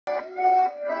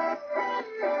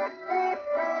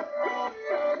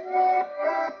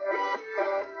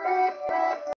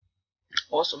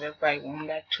Also, everybody, welcome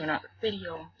back to another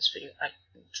video. This video,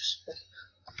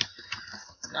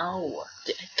 no,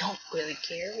 I don't really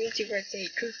care. It's your birthday.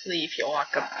 Truthfully, if you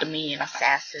walk up to me in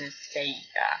Assassin and say,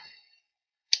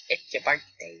 it's your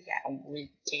birthday, I don't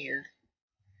really care.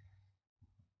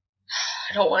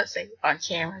 I don't want to say it on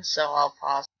camera, so I'll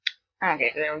pause.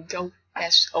 Okay, there we go.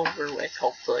 That's over with,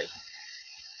 hopefully.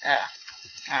 I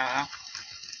don't know.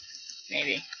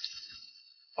 Maybe.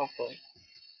 Hopefully.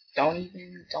 Don't,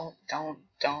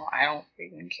 I don't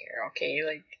even care, okay?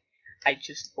 Like, I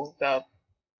just woke up.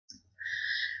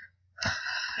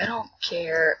 I don't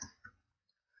care.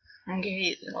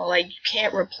 Okay, like, you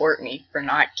can't report me for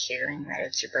not caring that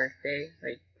it's your birthday.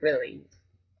 Like, really.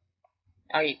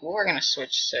 Okay, we're gonna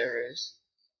switch servers.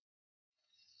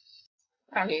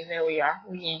 Okay, there we are.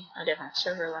 We in a different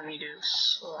server. Let me do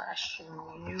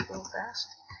 /new real fast.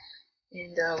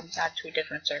 And, we got to a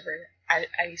different server.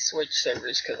 I switched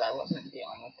servers because I wasn't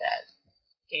dealing with that.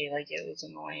 Okay, like, it was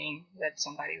annoying that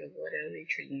somebody was literally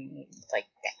treating me like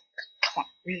that. Come on,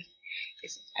 really?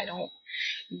 I don't.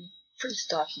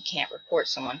 First off, you can't report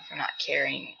someone for not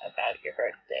caring about your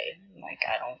birthday. Like,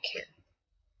 I don't care.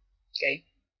 Okay?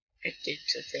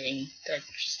 It's a thing that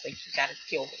just, like, you gotta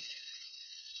deal with.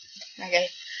 Okay?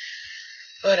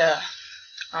 But, I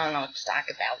don't know what to talk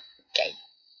about. Okay?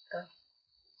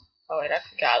 Oh, wait, I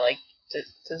forgot, like, this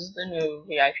is the new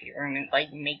VIP room. It,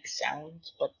 like, makes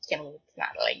sounds, but, you know, it's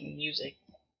not, like, music.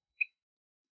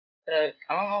 But,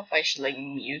 I don't know if I should, like,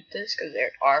 mute this, because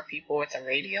there are people with a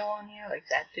radio on here, like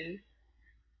that dude.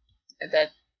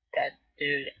 That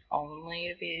dude only,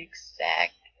 to be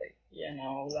exact. Like, you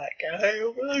know, that guy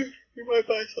over there. You might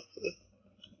buy something.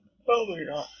 Probably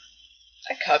not.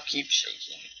 My cup keeps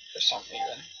shaking for some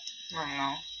reason. I don't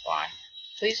know why.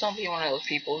 Please don't be one of those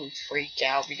people who freak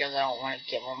out because I don't want to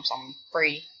give them something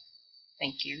free.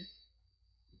 Thank you.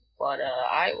 But,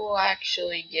 I will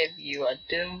actually give you a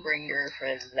Doombringer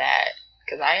for that.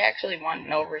 Because I actually want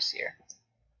an Overseer.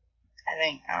 I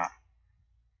think,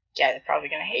 yeah, they're probably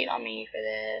gonna hate on me for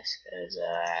this, because,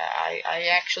 I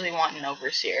actually want an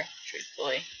Overseer,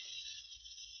 truthfully.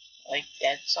 Like,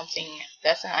 that's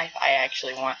a knife I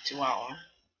actually want to own.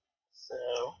 So,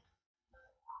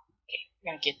 okay,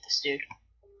 we're gonna get this dude.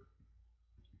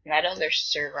 And that other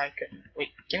server I couldn't,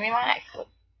 wait, give me my knife. What?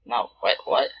 No,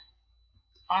 what?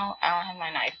 I don't have my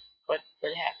knife. What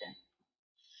happened?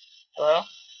 Hello?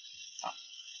 Oh.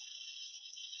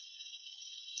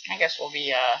 I guess we'll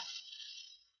be,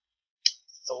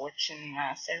 switching,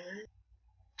 servers.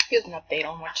 Here's an update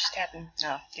on what just happened.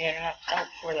 The internet out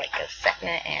for like a second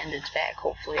and it's back.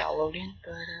 Hopefully I'll load in,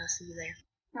 but see you there.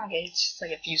 Okay, it's just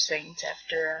like a few seconds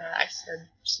after I said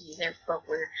see you there, but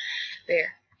we're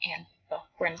there. And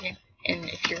we're in game. And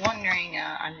if you're wondering,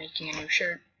 I'm making a new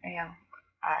shirt. And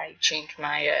I changed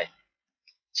my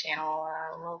channel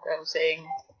logo thing.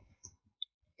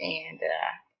 And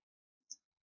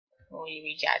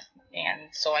we got,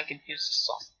 and so I could use the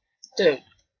sauce. Dude.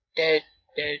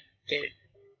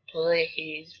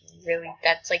 Please, really,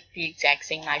 that's like the exact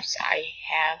same knives I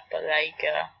have, but like,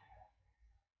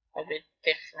 a bit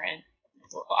different.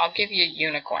 I'll give you a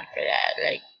unicorn for that,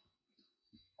 like,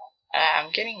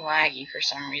 I'm getting laggy for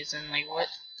some reason, like, what?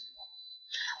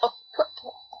 Oh,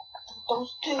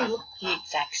 those two look the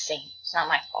exact same, it's not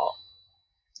my fault.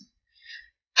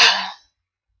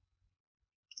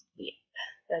 Yeah,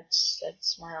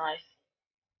 that's my life.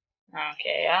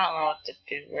 Okay, I don't know what to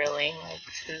do, really, like,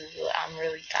 I'm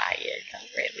really tired,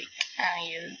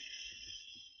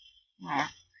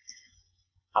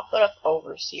 I'll put up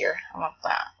Overseer. I'm up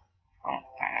that. Oh,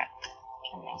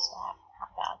 can mess up. How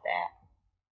about that?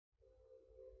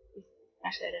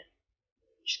 I said it.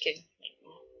 Just kidding.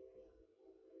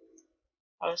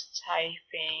 I was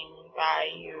typing by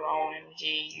you, OMG,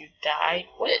 you died.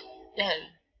 What? No.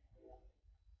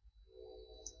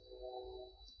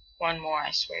 One more,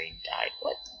 I swear you died.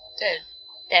 What? Dude.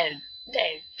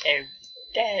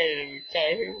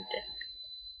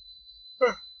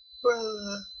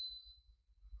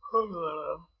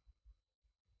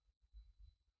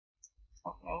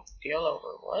 Oh no, deal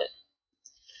over. What?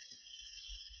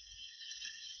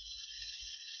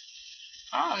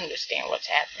 I don't understand what's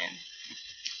happening.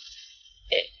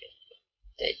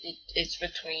 It's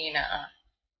between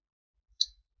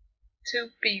two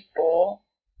people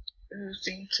who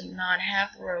seem to not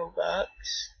have Robux,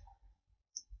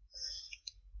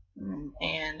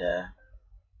 and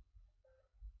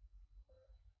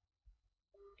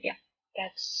yeah,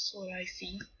 that's what I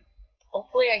see.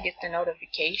 hopefully I get the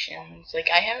notifications. Like,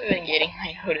 I haven't been getting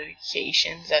my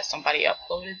notifications that somebody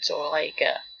uploaded, so like,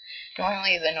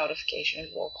 normally the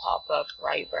notifications will pop up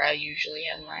right where I usually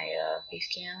have my face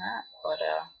cam at, but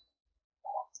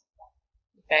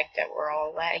the fact that we're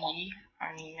all laggy,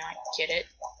 I mean, I get it.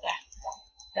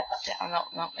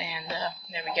 No, and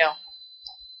there we go.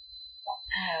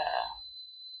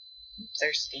 I'm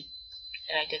thirsty,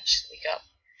 and I did just wake up.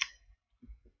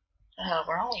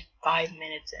 We're only 5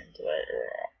 minutes into it.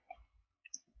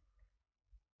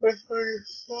 My throat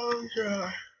is so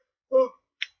dry.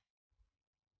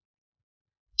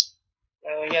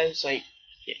 Guys, like,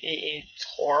 it's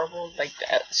horrible. Like,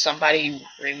 somebody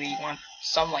really wants,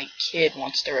 some like kid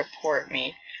wants to report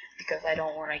me because I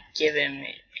don't want to give him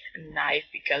a knife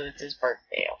because it's his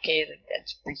birthday. Okay, like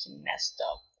that's freaking messed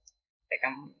up. Like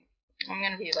I'm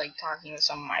gonna be like talking with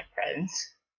some of my friends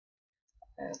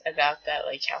about that,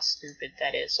 like how stupid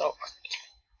that is. So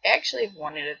I actually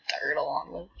wanted a turtle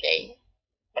on the game,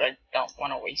 but I don't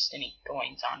want to waste any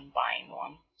coins on buying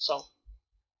one. So,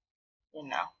 you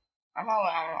know, I'm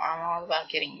all about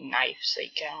getting knives.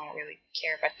 Like, I don't really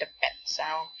care about the pets. I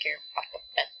don't care about the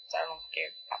pets. I don't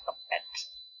care about the pets.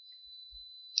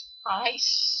 I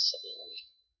say,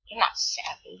 you're not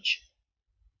savage.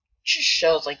 Just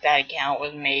shows like that account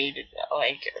was made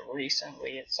like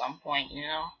recently at some point, you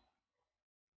know.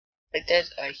 Like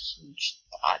there's a huge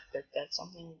thought that that's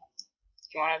something.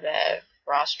 You want to bet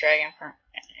Frost Dragon for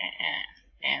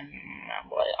and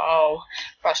what? Oh,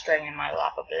 Frost Dragon and my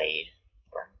Lava Blade.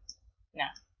 No.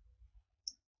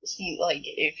 See, like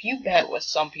if you bet with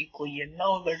some people, you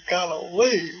know they're gonna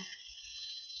lose.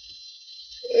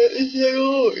 They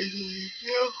always lose,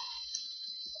 you know.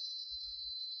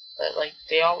 But like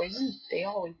they always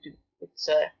do. It's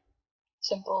a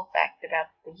simple fact about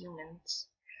the humans.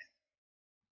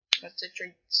 It's a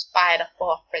treat spider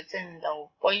for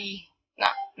Fresendo, boy.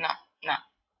 Not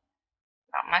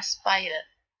my spider.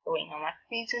 Wait, no, my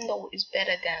Fresendo is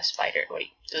better than a spider. Wait,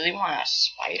 does he want a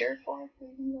spider for a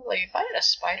Fresendo? Like, if I had a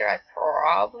spider, I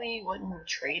probably wouldn't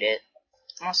trade it.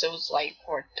 Unless it was, like,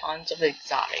 for tons of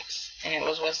exotics. And it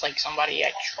was with, like, somebody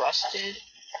I trusted.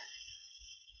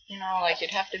 You know, like,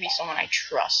 it'd have to be someone I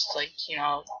trust. Like, you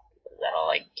know, that'll,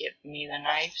 like, give me the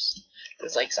knives.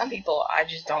 Because, like, some people I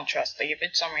just don't trust. Like, if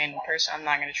it's some random person, I'm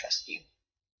not gonna trust you.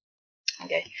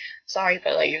 Okay, sorry,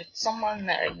 but like if it's someone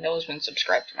that I know has been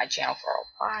subscribed to my channel for a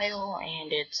while,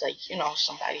 and it's like, you know,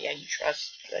 somebody I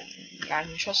trust, like, I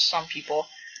can trust some people,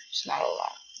 just not a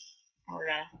lot. We're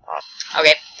gonna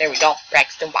okay, there we go.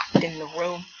 Braxton walked in the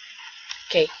room.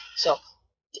 Okay, so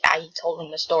I told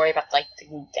him the story about like the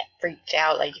dude that freaked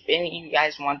out. Like if any of you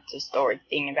guys want the story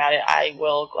thing about it, I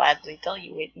will gladly tell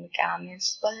you it in the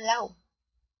comments below.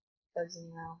 Cause you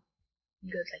know, I'm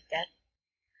good like that.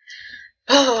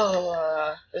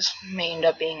 This may end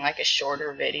up being like a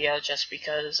shorter video just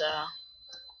because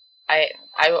I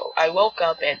woke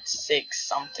up at 6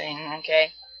 something,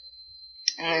 okay,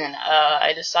 and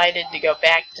I decided to go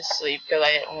back to sleep because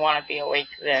I didn't want to be awake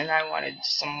then. I wanted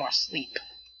some more sleep,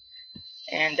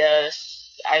 and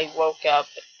I woke up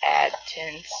at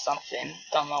 10 something.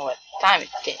 Don't know what time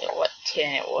what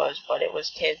 10 it was, but it was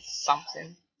 10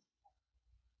 something.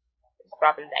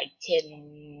 Probably like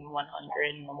 10:100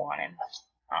 in the morning.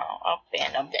 Up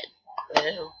and I'm dead.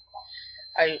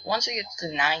 Alright, once it gets to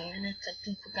 9 minutes, I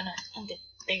think we're gonna end it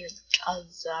there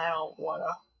because I don't wanna.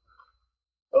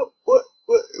 Oh, what?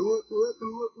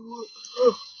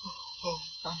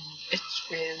 It's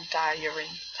really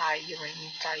tiring.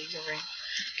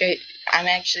 Okay, I'm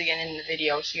actually gonna end the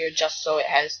video here just so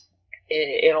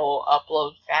it'll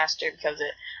upload faster because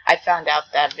I found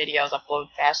out that videos upload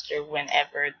faster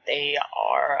whenever they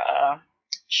are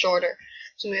shorter.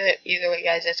 So either way,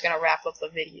 guys, that's gonna wrap up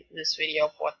this video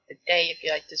for today. If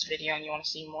you like this video and you want to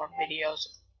see more videos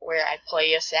where I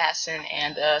play Assassin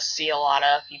and see a lot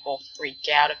of people freak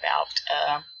out about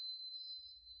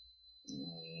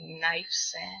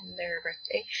knives and their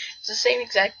birthday, it's the same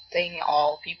exact thing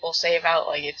all people say about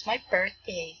like it's my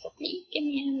birthday, so please give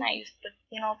me a knife. But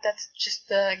you know, that's just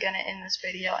gonna end this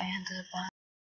video, and bye.